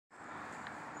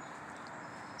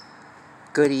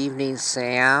Good evening,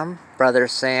 Sam, Brother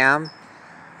Sam.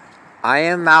 I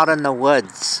am out in the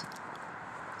woods,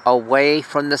 away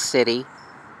from the city,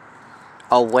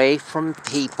 away from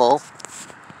people.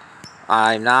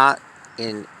 I'm not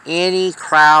in any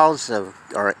crowds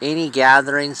or any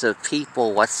gatherings of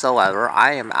people whatsoever.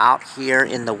 I am out here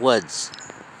in the woods.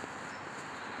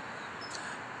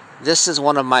 This is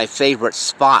one of my favorite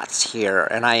spots here,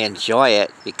 and I enjoy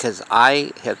it because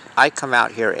I come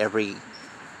out here every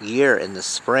year in the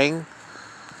spring,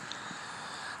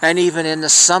 and even in the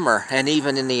summer, and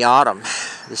even in the autumn.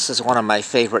 This is one of my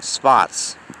favorite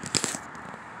spots.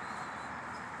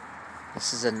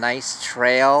 This is a nice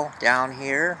trail down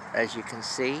here, as you can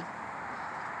see.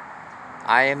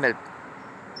 I am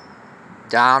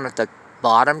down at the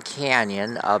bottom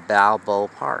canyon of Balboa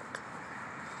Park.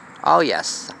 Oh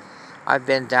yes, I've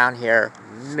been down here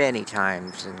many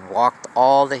times and walked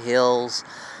all the hills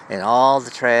and all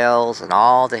the trails and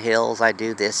all the hills. I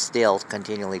do this still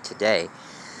continually today.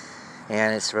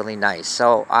 And it's really nice.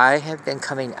 So I have been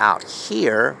coming out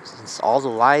here since all the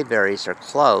libraries are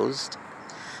closed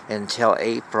until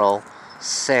April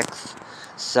 6th.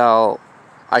 So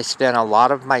I spend a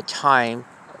lot of my time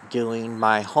doing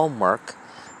my homework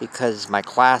because my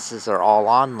classes are all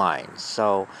online.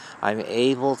 So I'm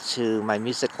able to, my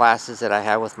music classes that I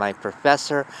have with my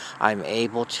professor, I'm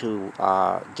able to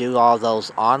do all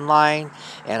those online,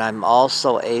 and I'm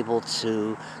also able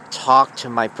to talk to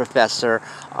my professor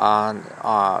on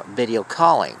video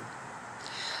calling.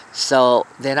 So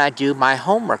then I do my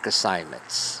homework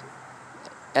assignments.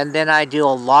 And then I do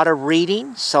a lot of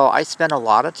reading, so I spend a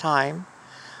lot of time.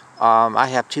 I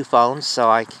have two phones,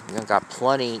 so I've got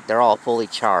plenty. They're all fully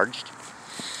charged.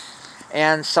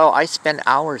 And so I spend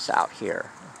hours out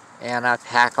here. And I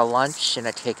pack a lunch and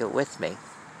I take it with me.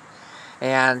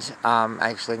 And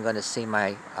actually I'm going to see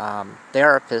my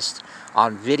therapist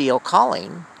on video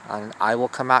calling. And I will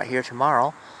come out here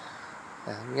tomorrow.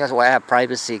 That's why I have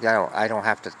privacy. I don't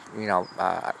have to,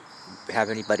 have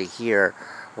anybody hear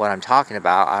what I'm talking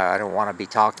about. I don't want to be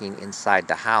talking inside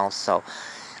the house. So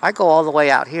I go all the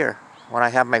way out here when I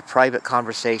have my private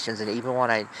conversations, and even when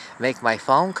I make my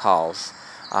phone calls.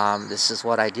 This is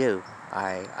what I do.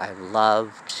 I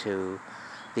love to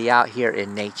be out here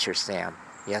in nature, Sam.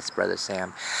 Yes, Brother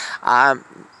Sam.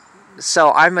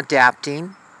 So I'm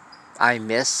adapting. I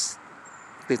miss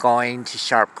going to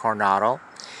Sharp Coronado.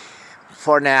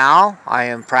 For now, I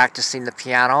am practicing the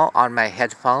piano on my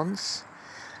headphones,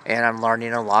 and I'm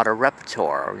learning a lot of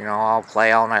repertoire. I'll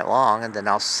play all night long, and then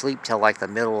I'll sleep till like the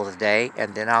middle of the day,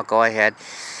 and then I'll go ahead,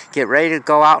 get ready to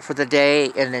go out for the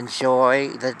day and enjoy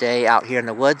the day out here in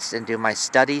the woods and do my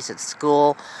studies at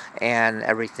school and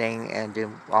everything, and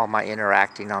do all my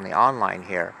interacting on the online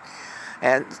here.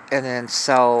 And then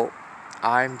so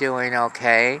I'm doing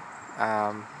okay.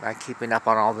 I'm keeping up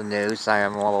on all the news. I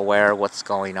am well aware of what's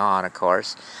going on, of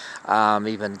course.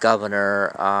 Even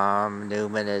Governor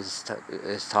Newman has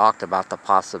talked about the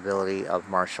possibility of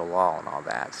martial law and all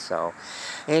that. So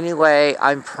anyway,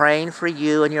 I'm praying for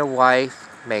you and your wife.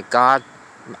 May God,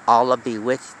 Allah, be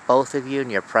with both of you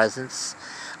in your presence.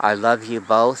 I love you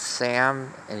both,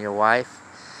 Sam and your wife.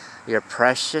 You're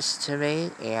precious to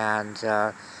me, and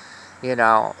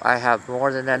I have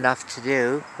more than enough to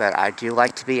do, but I do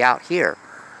like to be out here.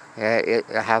 I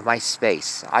have my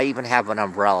space. I even have an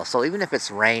umbrella, so even if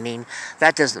it's raining,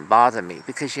 that doesn't bother me,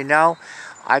 because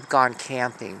I've gone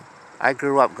camping. I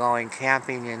grew up going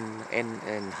camping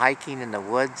and hiking in the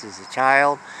woods as a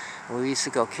child. We used to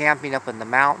go camping up in the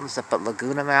mountains, up at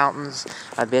Laguna Mountains.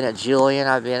 I've been at Julian,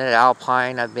 I've been at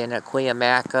Alpine, I've been at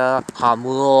Cuyamaca,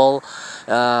 Hamul.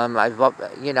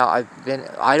 I've been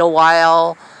at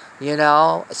Idlewild.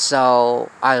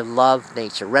 So I love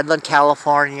nature. Redland,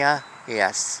 California,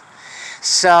 yes.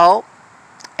 So,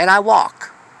 and I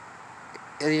walk.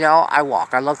 I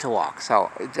walk. I love to walk,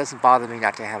 so it doesn't bother me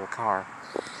not to have a car.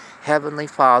 Heavenly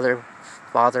Father,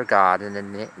 Father God, in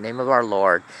the name of our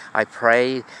Lord, I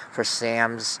pray for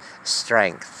Sam's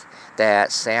strength,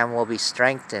 that Sam will be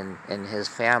strengthened in his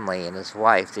family and his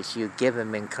wife, that you give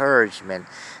him encouragement,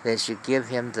 that you give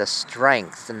him the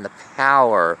strength and the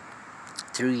power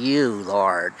through you,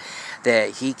 Lord,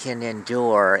 that he can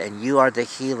endure, and you are the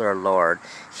healer, Lord.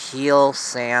 Heal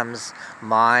Sam's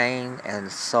mind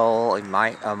and soul, and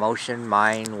emotion,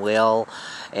 mind, will,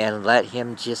 and let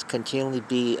him just continually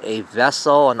be a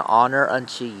vessel and honor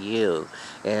unto you,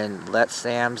 and let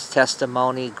Sam's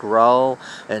testimony grow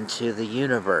into the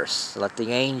universe. Let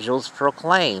the angels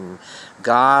proclaim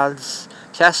God's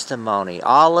testimony,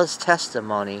 Allah's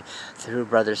testimony, through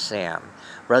Brother Sam.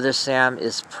 Brother Sam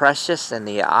is precious in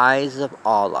the eyes of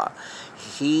Allah.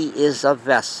 He is a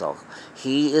vessel.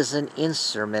 He is an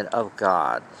instrument of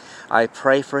God. I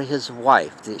pray for his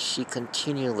wife that she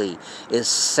continually is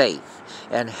safe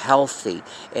and healthy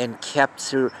and kept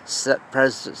through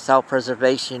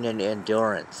self-preservation and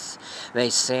endurance. May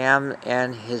Sam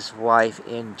and his wife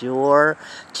endure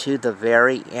to the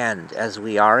very end, as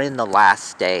we are in the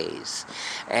last days.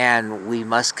 And we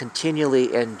must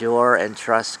continually endure and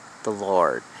trust the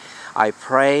Lord. I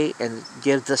pray and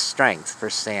give the strength for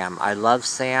Sam. I love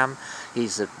Sam.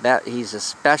 He's a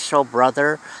special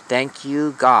brother. Thank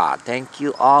you, God. Thank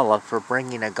you, Allah, for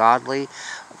bringing a godly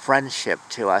friendship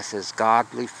to us as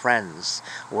godly friends.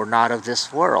 We're not of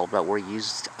this world, but we're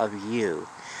used of you.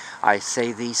 I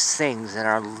say these things in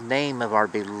our name of our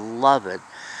beloved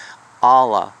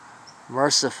Allah,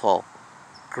 merciful,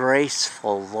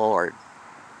 graceful Lord.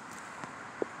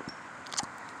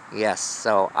 Yes,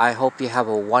 so I hope you have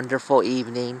a wonderful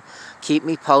evening. Keep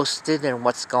me posted on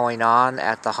what's going on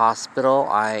at the hospital.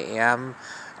 I am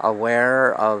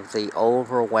aware of the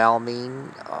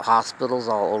overwhelming hospitals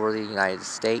all over the United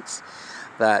States.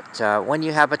 But when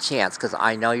you have a chance, because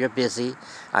I know you're busy,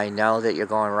 I know that you're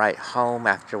going right home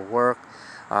after work,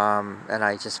 and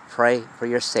I just pray for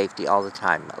your safety all the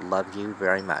time. I love you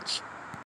very much.